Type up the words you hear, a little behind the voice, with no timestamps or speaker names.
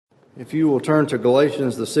If you will turn to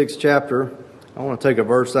Galatians, the 6th chapter, I want to take a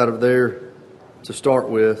verse out of there to start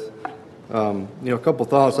with. A couple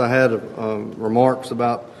thoughts I had, remarks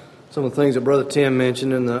about some of the things that Brother Tim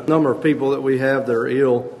mentioned and the number of people that we have that are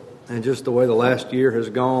ill and just the way the last year has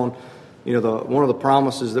gone. One of the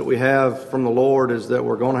promises that we have from the Lord is that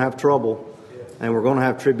we're going to have trouble and we're going to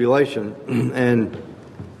have tribulation. And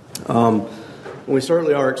we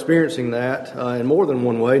certainly are experiencing that in more than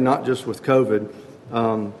one way, not just with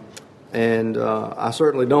COVID. And I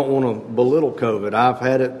certainly don't want to belittle COVID. I've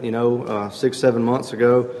had it, 6-7 months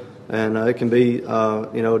ago, and it can be,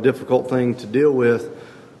 a difficult thing to deal with.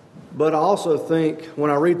 But I also think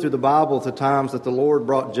when I read through the Bible at the times that the Lord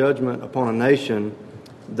brought judgment upon a nation,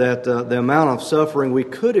 that the amount of suffering we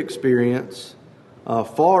could experience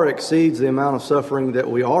far exceeds the amount of suffering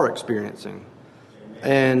that we are experiencing.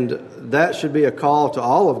 And that should be a call to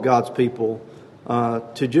all of God's people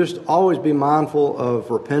to just always be mindful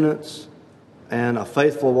of repentance and a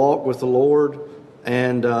faithful walk with the Lord,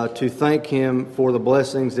 and to thank Him for the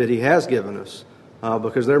blessings that He has given us.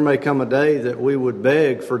 Because there may come a day that we would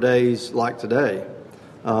beg for days like today.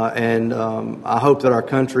 And I hope that our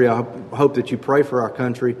country, I hope that you pray for our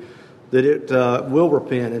country, that it will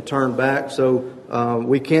repent and turn back so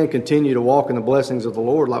we can continue to walk in the blessings of the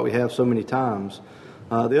Lord like we have so many times.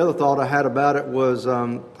 The other thought I had about it was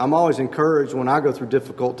I'm always encouraged when I go through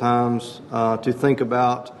difficult times to think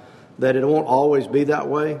about that it won't always be that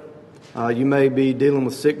way. You may be dealing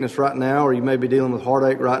with sickness right now, or you may be dealing with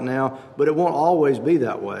heartache right now, but it won't always be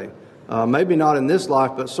that way. Maybe not in this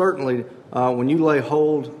life, but certainly when you lay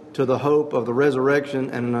hold to the hope of the resurrection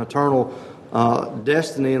and an eternal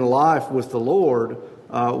destiny in life with the Lord,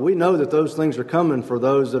 we know that those things are coming for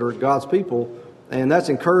those that are God's people. And that's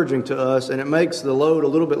encouraging to us, and it makes the load a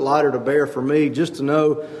little bit lighter to bear for me just to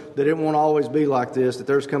know that it won't always be like this, that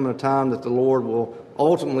there's coming a time that the Lord will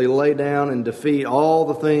ultimately lay down and defeat all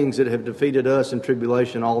the things that have defeated us in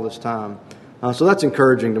tribulation all this time. So that's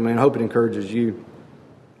encouraging to me, and I hope it encourages you.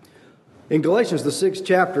 In Galatians, the 6th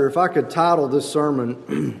chapter, if I could title this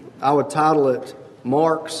sermon, I would title it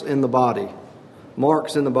Marks in the Body.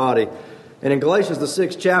 Marks in the Body. And in Galatians, the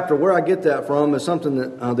 6th chapter, where I get that from is something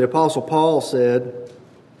that the Apostle Paul said.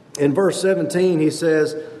 In verse 17, he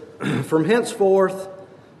says, "From henceforth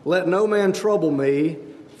let no man trouble me,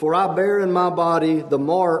 for I bear in my body the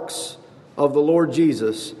marks of the Lord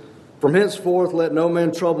Jesus. From henceforth let no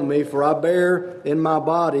man trouble me, for I bear in my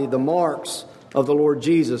body the marks of the Lord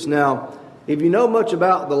Jesus." Now, if you know much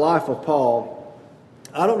about the life of Paul,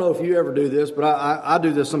 I don't know if you ever do this, but I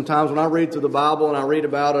do this sometimes when I read through the Bible and I read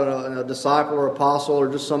about a disciple or apostle or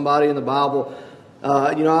just somebody in the Bible.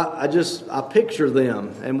 I picture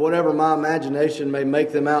them and whatever my imagination may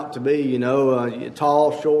make them out to be.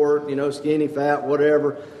 Tall, short, skinny, fat,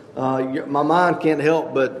 whatever. My mind can't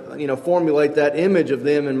help but formulate that image of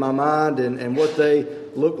them in my mind and what they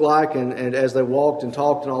look like and as they walked and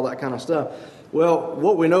talked and all that kind of stuff. Well,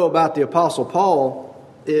 what we know about the Apostle Paul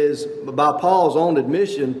is, by Paul's own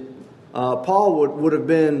admission, Paul would have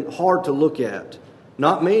been hard to look at.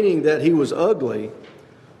 Not meaning that he was ugly,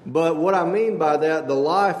 but what I mean by that, the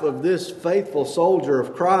life of this faithful soldier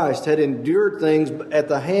of Christ had endured things at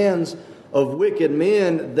the hands of wicked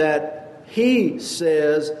men that he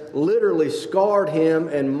says literally scarred him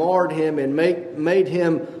and marred him and made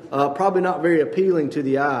him probably not very appealing to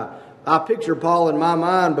the eye. I picture Paul in my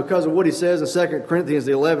mind because of what he says in 2 Corinthians,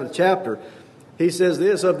 the 11th chapter. He says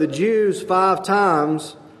this, "Of the Jews 5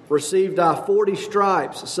 times received I 40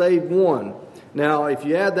 stripes, save one." Now, if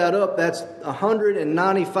you add that up, that's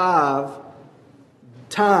 195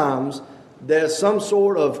 times that some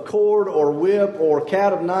sort of cord or whip or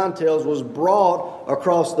cat of nine tails was brought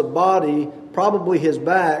across the body, probably his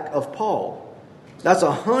back, of Paul. That's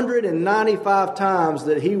 195 times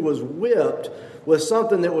that he was whipped with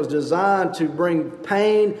something that was designed to bring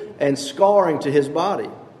pain and scarring to his body.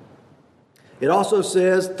 It also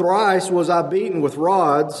says, "Thrice was I beaten with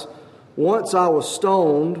rods, once I was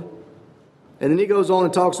stoned." And then he goes on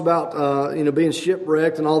and talks about being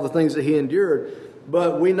shipwrecked and all the things that he endured.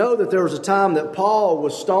 But we know that there was a time that Paul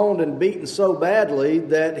was stoned and beaten so badly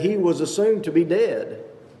that he was assumed to be dead.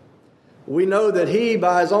 We know that he,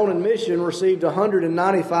 by his own admission, received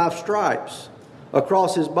 195 stripes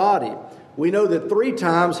across his body. We know that 3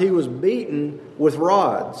 times he was beaten with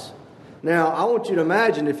rods. Now, I want you to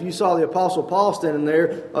imagine, if you saw the Apostle Paul standing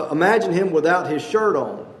there, imagine him without his shirt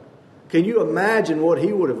on. Can you imagine what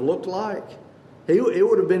he would have looked like? It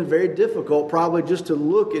would have been very difficult probably just to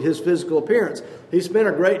look at his physical appearance. He spent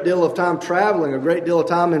a great deal of time traveling, a great deal of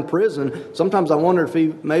time in prison. Sometimes I wonder if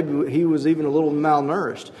maybe he was even a little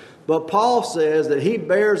malnourished. But Paul says that he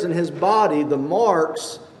bears in his body the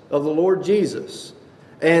marks of the Lord Jesus.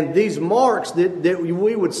 And these marks that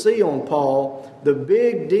we would see on Paul, the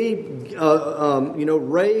big, deep,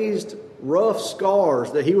 raised, rough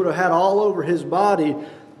scars that he would have had all over his body,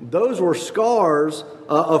 those were scars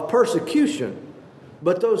of persecution.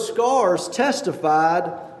 But those scars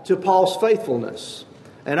testified to Paul's faithfulness.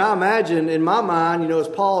 And I imagine in my mind, as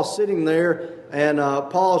Paul's sitting there, and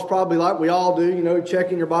Paul's probably like we all do,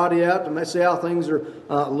 checking your body out to see how things are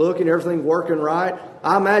looking, everything working right.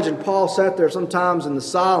 I imagine Paul sat there sometimes in the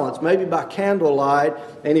silence, maybe by candlelight,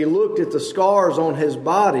 and he looked at the scars on his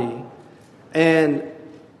body, and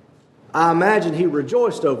I imagine he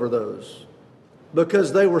rejoiced over those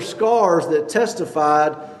because they were scars that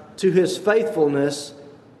testified to his faithfulness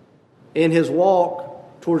in his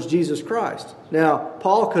walk towards Jesus Christ. Now,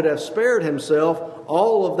 Paul could have spared himself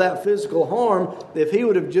all of that physical harm if he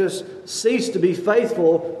would have just ceased to be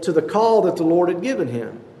faithful to the call that the Lord had given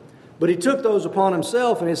him. But he took those upon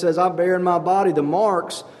himself, and he says, I bear in my body the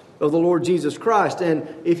marks of the Lord Jesus Christ. And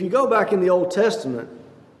if you go back in the Old Testament,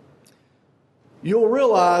 you'll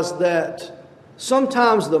realize that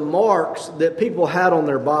sometimes the marks that people had on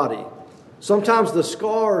their body, sometimes the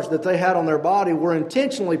scars that they had on their body were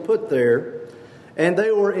intentionally put there, and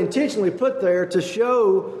they were intentionally put there to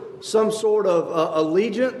show some sort of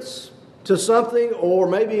allegiance to something, or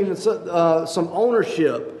maybe even some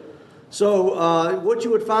ownership. So what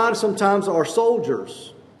you would find sometimes are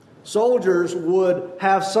soldiers. Soldiers would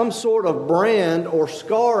have some sort of brand or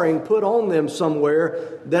scarring put on them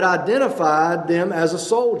somewhere that identified them as a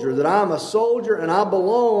soldier, that I'm a soldier and I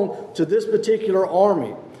belong to this particular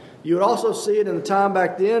army. You would also see it in the time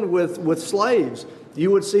back then with slaves.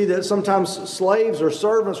 You would see that sometimes slaves or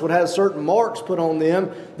servants would have certain marks put on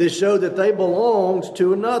them that showed that they belonged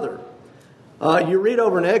to another. You read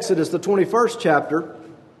over in Exodus, the 21st chapter,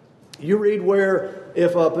 you read where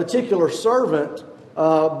if a particular servant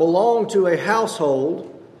belonged to a household,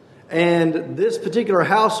 and this particular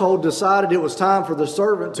household decided it was time for the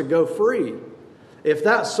servant to go free, if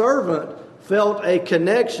that servant felt a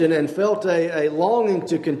connection and felt a longing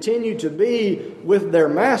to continue to be with their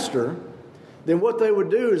master, then what they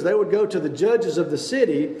would do is they would go to the judges of the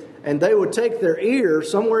city, and they would take their ear,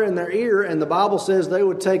 somewhere in their ear, and the Bible says they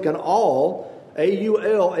would take an awl,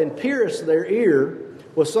 A-U-L, and pierce their ear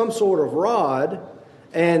with some sort of rod,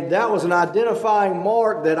 and that was an identifying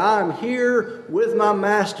mark that I'm here with my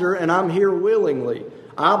master and I'm here willingly.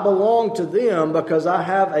 I belong to them because I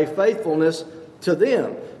have a faithfulness to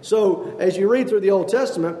them. So as you read through the Old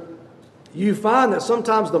Testament, you find that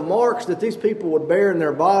sometimes the marks that these people would bear in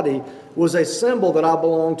their body was a symbol that I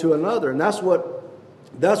belong to another. And that's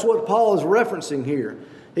what Paul is referencing here.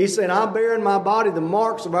 He's saying, I bear in my body the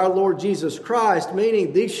marks of our Lord Jesus Christ,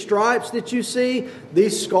 meaning these stripes that you see,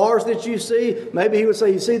 these scars that you see. Maybe he would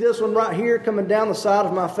say, you see this one right here coming down the side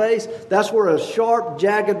of my face? That's where a sharp,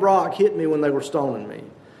 jagged rock hit me when they were stoning me.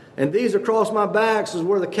 And these across my backs is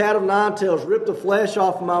where the cat of nine tails ripped the flesh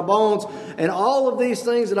off of my bones. And all of these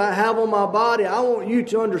things that I have on my body, I want you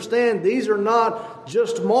to understand these are not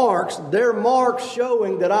just marks. They're marks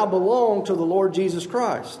showing that I belong to the Lord Jesus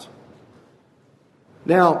Christ.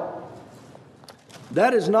 Now,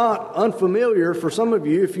 that is not unfamiliar for some of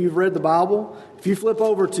you if you've read the Bible. If you flip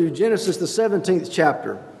over to Genesis, the 17th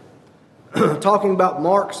chapter, talking about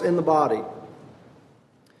marks in the body.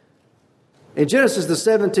 In Genesis, the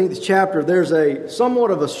 17th chapter, there's a somewhat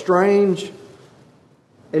of a strange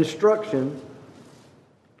instruction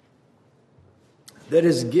that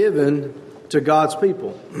is given to God's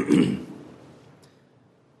people.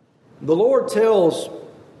 The Lord tells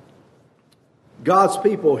God's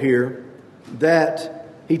people here that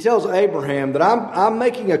He tells Abraham that I'm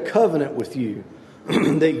making a covenant with you,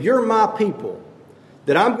 that you're my people,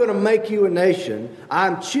 that I'm going to make you a nation.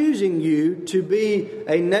 I'm choosing you to be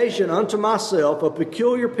a nation unto myself, a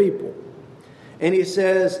peculiar people. And He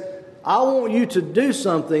says, I want you to do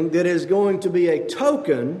something that is going to be a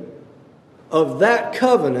token of that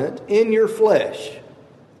covenant in your flesh.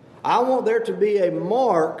 I want there to be a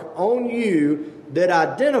mark on you that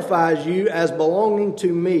identifies you as belonging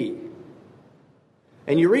to me.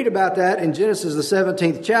 And you read about that in Genesis, the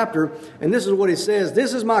 17th chapter, and this is what He says,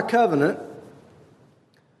 this is my covenant,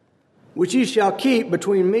 which ye shall keep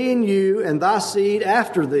between me and you and thy seed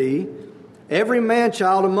after thee. Every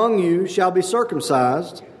man-child among you shall be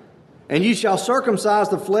circumcised, and ye shall circumcise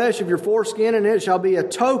the flesh of your foreskin, and it shall be a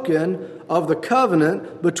token of the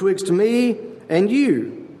covenant betwixt me and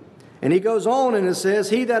you. And he goes on and it says,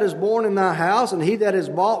 he that is born in thy house and he that is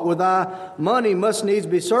bought with thy money must needs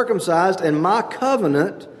be circumcised, and my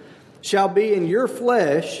covenant shall be in your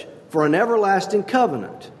flesh for an everlasting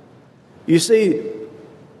covenant. You see,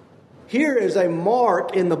 here is a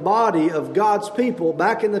mark in the body of God's people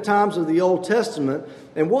back in the times of the Old Testament.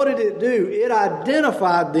 And what did it do? It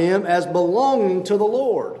identified them as belonging to the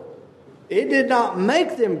Lord. It did not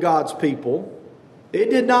make them God's people. It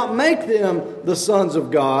did not make them the sons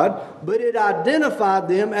of God, but it identified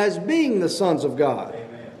them as being the sons of God.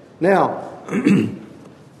 Amen. Now,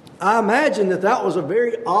 I imagine that was a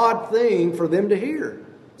very odd thing for them to hear.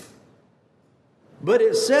 But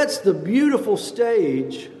it sets the beautiful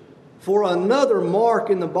stage for another mark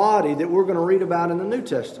in the body that we're going to read about in the New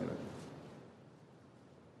Testament.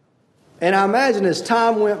 And I imagine as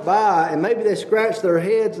time went by, and maybe they scratched their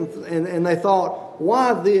heads and they thought,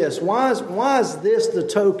 why this? Why is this the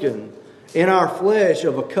token in our flesh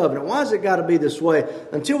of a covenant? Why has it got to be this way?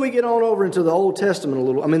 Until we get on over into the New Testament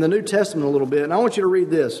a little bit. And I want you to read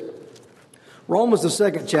this. Romans, the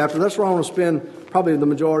 2nd chapter. That's where I want to spend probably the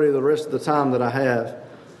majority of the rest of the time that I have.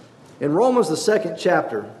 In Romans, the 2nd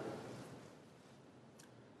chapter.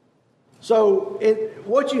 So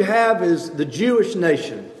what you have is the Jewish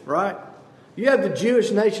nation, right? You have the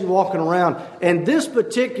Jewish nation walking around, and this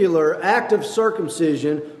particular act of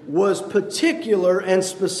circumcision was particular and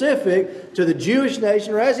specific to the Jewish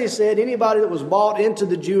nation, or as he said, anybody that was bought into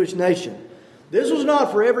the Jewish nation. This was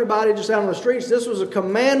not for everybody just out on the streets. This was a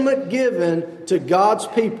commandment given to God's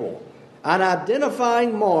people, an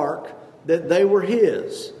identifying mark that they were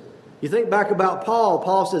His. You think back about Paul.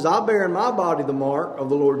 Paul says, I bear in my body the mark of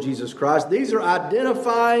the Lord Jesus Christ. These are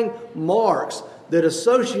identifying marks that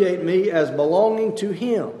associate me as belonging to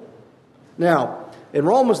Him. Now, in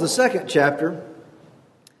Romans, the 2nd chapter,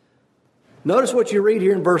 notice what you read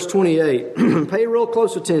here in verse 28. Pay real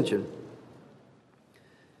close attention.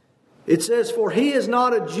 It says, for he is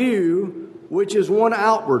not a Jew, which is one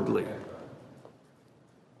outwardly.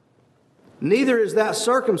 Neither is that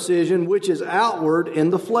circumcision which is outward in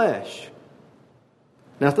the flesh.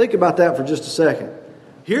 Now think about that for just a second.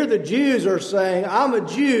 Here the Jews are saying, I'm a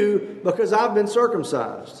Jew because I've been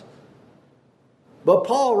circumcised. But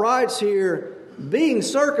Paul writes here, being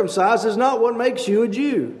circumcised is not what makes you a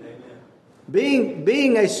Jew.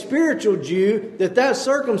 Being a spiritual Jew, that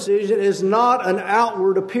circumcision is not an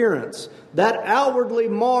outward appearance. That outwardly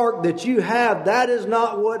mark that you have, that is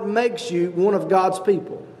not what makes you one of God's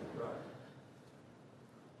people.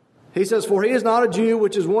 He says, for he is not a Jew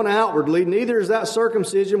which is one outwardly, neither is that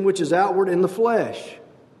circumcision which is outward in the flesh.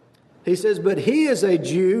 He says, but he is a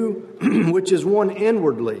Jew which is one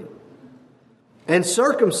inwardly. And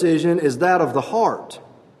circumcision is that of the heart,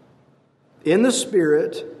 in the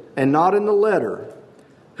spirit and not in the letter,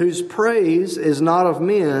 whose praise is not of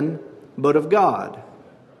men, but of God.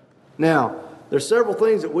 Now, there's several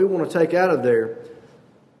things that we want to take out of there.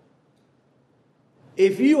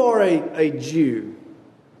 If you are a Jew,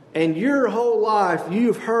 and your whole life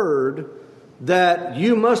you've heard that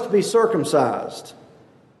you must be circumcised,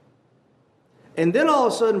 and then all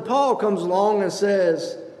of a sudden Paul comes along and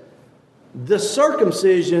says, the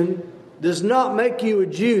circumcision does not make you a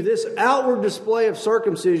Jew. This outward display of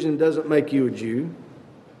circumcision doesn't make you a Jew.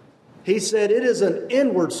 He said it is an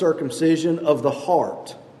inward circumcision of the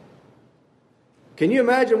heart. Can you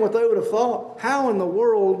imagine what they would have thought? How in the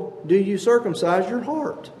world do you circumcise your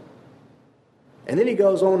heart? And then he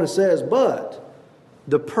goes on and says, but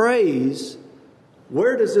the praise,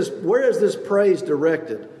 where is this praise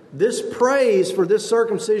directed? This praise for this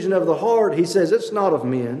circumcision of the heart, he says, it's not of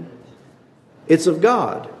men, it's of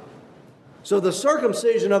God. So the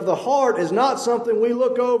circumcision of the heart is not something we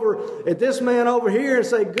look over at this man over here and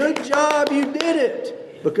say, good job, you did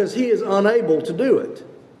it, because he is unable to do it.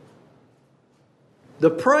 The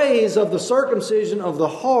praise of the circumcision of the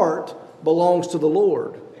heart belongs to the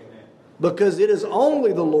Lord, because it is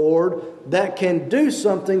only the Lord that can do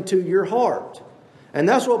something to your heart. And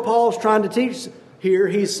that's what Paul's trying to teach here.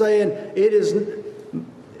 He's saying it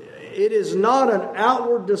is not an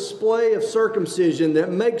outward display of circumcision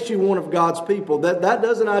that makes you one of God's people. That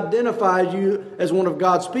doesn't identify you as one of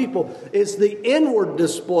God's people. It's the inward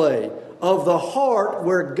display of the heart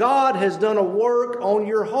where God has done a work on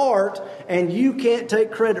your heart and you can't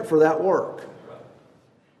take credit for that work.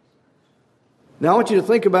 Now I want you to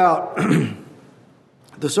think about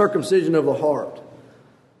the circumcision of the heart.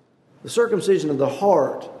 The circumcision of the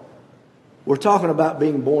heart, we're talking about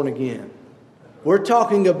being born again. We're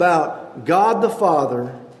talking about God the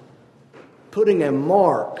Father putting a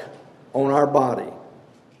mark on our body.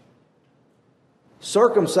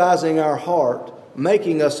 Circumcising our heart,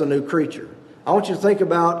 making us a new creature. I want you to think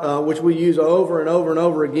about, which we use over and over and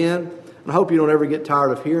over again, and I hope you don't ever get tired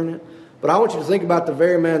of hearing it, but I want you to think about the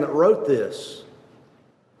very man that wrote this.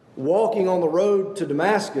 Walking on the road to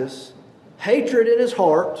Damascus, hatred in his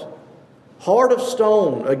heart, heart of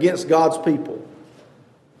stone against God's people,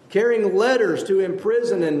 carrying letters to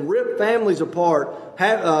imprison and rip families apart,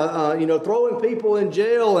 throwing people in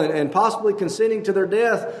jail and possibly consenting to their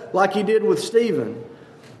death like he did with Stephen.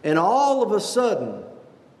 And all of a sudden,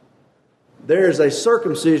 there is a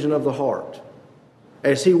circumcision of the heart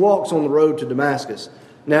as he walks on the road to Damascus.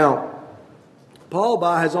 Now, Paul,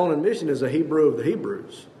 by his own admission, is a Hebrew of the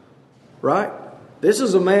Hebrews, right? This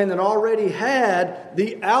is a man that already had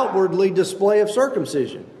the outwardly display of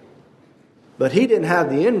circumcision. But he didn't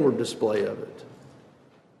have the inward display of it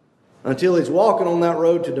until he's walking on that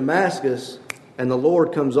road to Damascus and the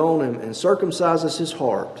Lord comes on him and circumcises his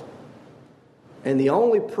heart. And the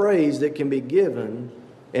only praise that can be given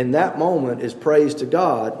in that moment is praise to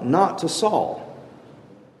God, not to Saul.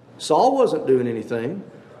 Saul wasn't doing anything.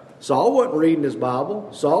 Saul wasn't reading his Bible.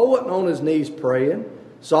 Saul wasn't on his knees praying.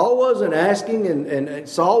 Saul wasn't asking and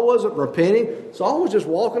Saul wasn't repenting. Saul was just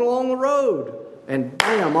walking along the road. And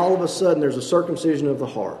bam, all of a sudden there's a circumcision of the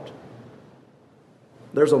heart.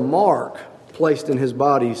 There's a mark placed in his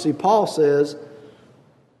body. You see, Paul says,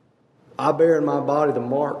 I bear in my body the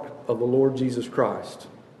mark of the Lord Jesus Christ.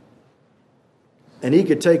 And he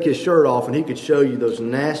could take his shirt off and he could show you those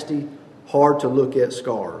nasty, hard to look at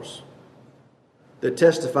scars that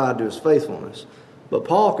testified to his faithfulness. But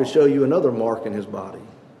Paul could show you another mark in his body.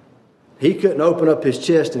 He couldn't open up his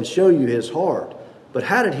chest and show you his heart. But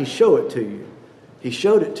how did he show it to you? He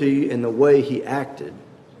showed it to you in the way he acted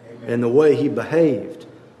and the way he behaved.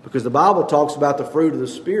 Because the Bible talks about the fruit of the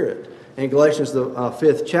Spirit in Galatians, the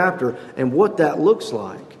 5th chapter, and what that looks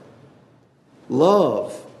like.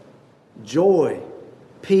 Love, joy,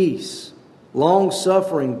 peace,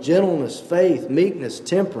 long-suffering, gentleness, faith, meekness,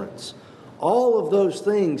 temperance. All of those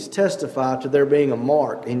things testify to there being a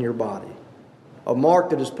mark in your body. A mark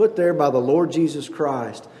that is put there by the Lord Jesus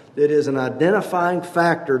Christ that is an identifying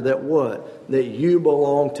factor that what? That you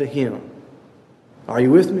belong to Him. Are you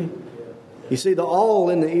with me? You see, the awl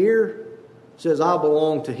in the ear says, I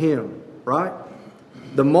belong to Him, right?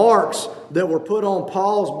 The marks that were put on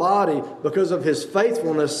Paul's body because of his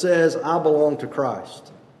faithfulness says, I belong to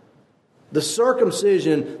Christ. The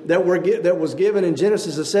circumcision that was given in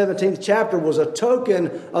Genesis the 17th chapter was a token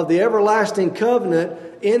of the everlasting covenant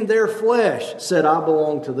in their flesh, said, I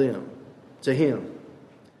belong to them, to Him.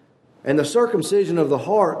 And the circumcision of the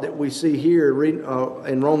heart that we see here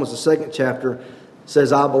in Romans the 2nd chapter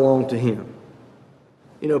says, I belong to Him.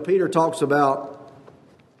 You know, Peter talks about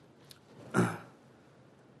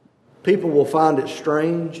people will find it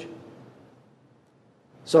strange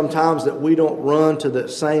sometimes that we don't run to the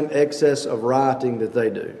same excess of rioting that they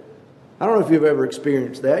do. I don't know if you've ever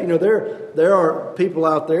experienced that. You know, there are people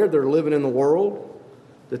out there that are living in the world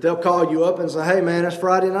that they'll call you up and say, hey man, it's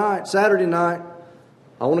Friday night, Saturday night.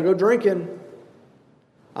 I want to go drinking.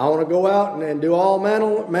 I want to go out and do all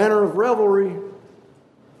manner of revelry.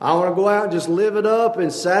 I want to go out and just live it up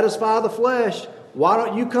and satisfy the flesh. Why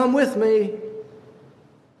don't you come with me?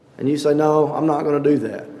 And you say, no, I'm not going to do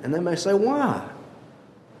that. And they may say, why?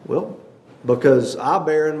 Well, because I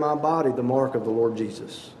bear in my body the mark of the Lord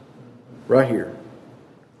Jesus. Right here.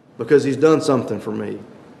 Because He's done something for me.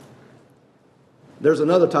 There's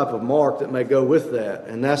another type of mark that may go with that.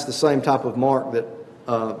 And that's the same type of mark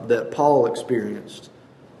that Paul experienced.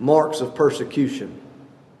 Marks of persecution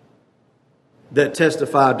that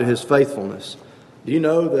testified to his faithfulness. Do you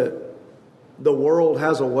know that the world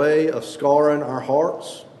has a way of scarring our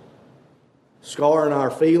hearts, scarring our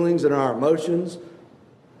feelings and our emotions,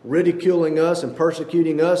 ridiculing us and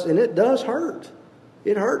persecuting us, and it does hurt.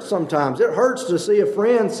 It hurts sometimes. It hurts to see a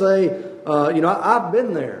friend say, I've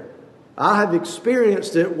been there. I have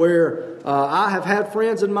experienced it where I have had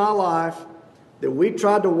friends in my life that we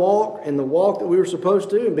tried to walk in the walk that we were supposed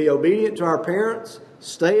to and be obedient to our parents,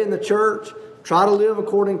 stay in the church, try to live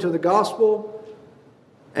according to the gospel.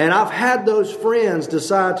 And I've had those friends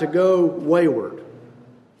decide to go wayward.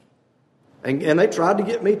 And they tried to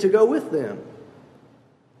get me to go with them.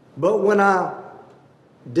 But when I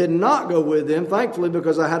did not go with them, thankfully,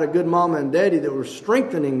 because I had a good mama and daddy that were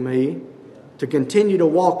strengthening me to continue to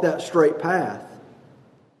walk that straight path.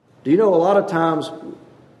 Do you know a lot of times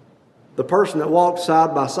the person that walked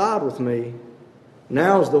side by side with me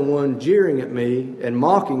now is the one jeering at me and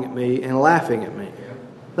mocking at me and laughing at me?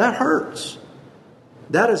 That hurts.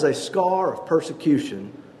 That is a scar of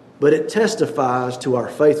persecution, but it testifies to our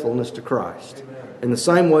faithfulness to Christ in the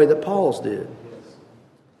same way that Paul's did.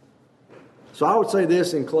 So I would say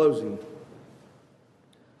this in closing.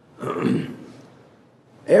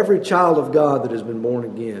 Every child of God that has been born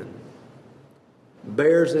again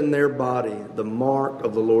bears in their body the mark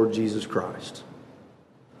of the Lord Jesus Christ.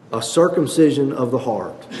 A circumcision of the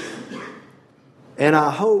heart. And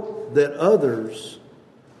I hope that others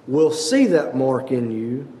will see that mark in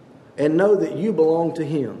you and know that you belong to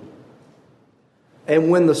Him.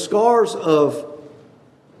 And when the scars of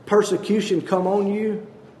persecution come on you,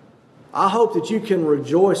 I hope that you can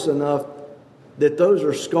rejoice enough that those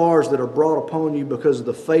are scars that are brought upon you because of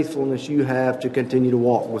the faithfulness you have to continue to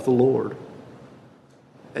walk with the Lord.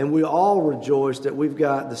 And we all rejoice that we've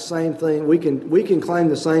got the same thing. We can claim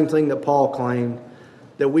the same thing that Paul claimed,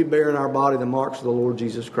 that we bear in our body the marks of the Lord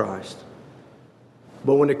Jesus Christ.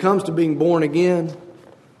 But when it comes to being born again,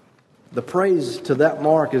 the praise to that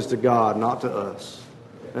mark is to God, not to us.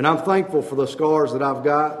 And I'm thankful for the scars that I've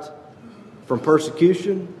got from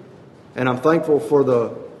persecution, and I'm thankful for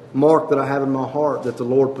the mark that I have in my heart that the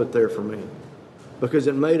Lord put there for me, because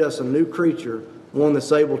it made us a new creature, one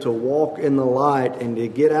that's able to walk in the light and to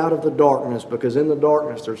get out of the darkness, because in the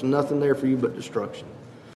darkness there's nothing there for you but destruction.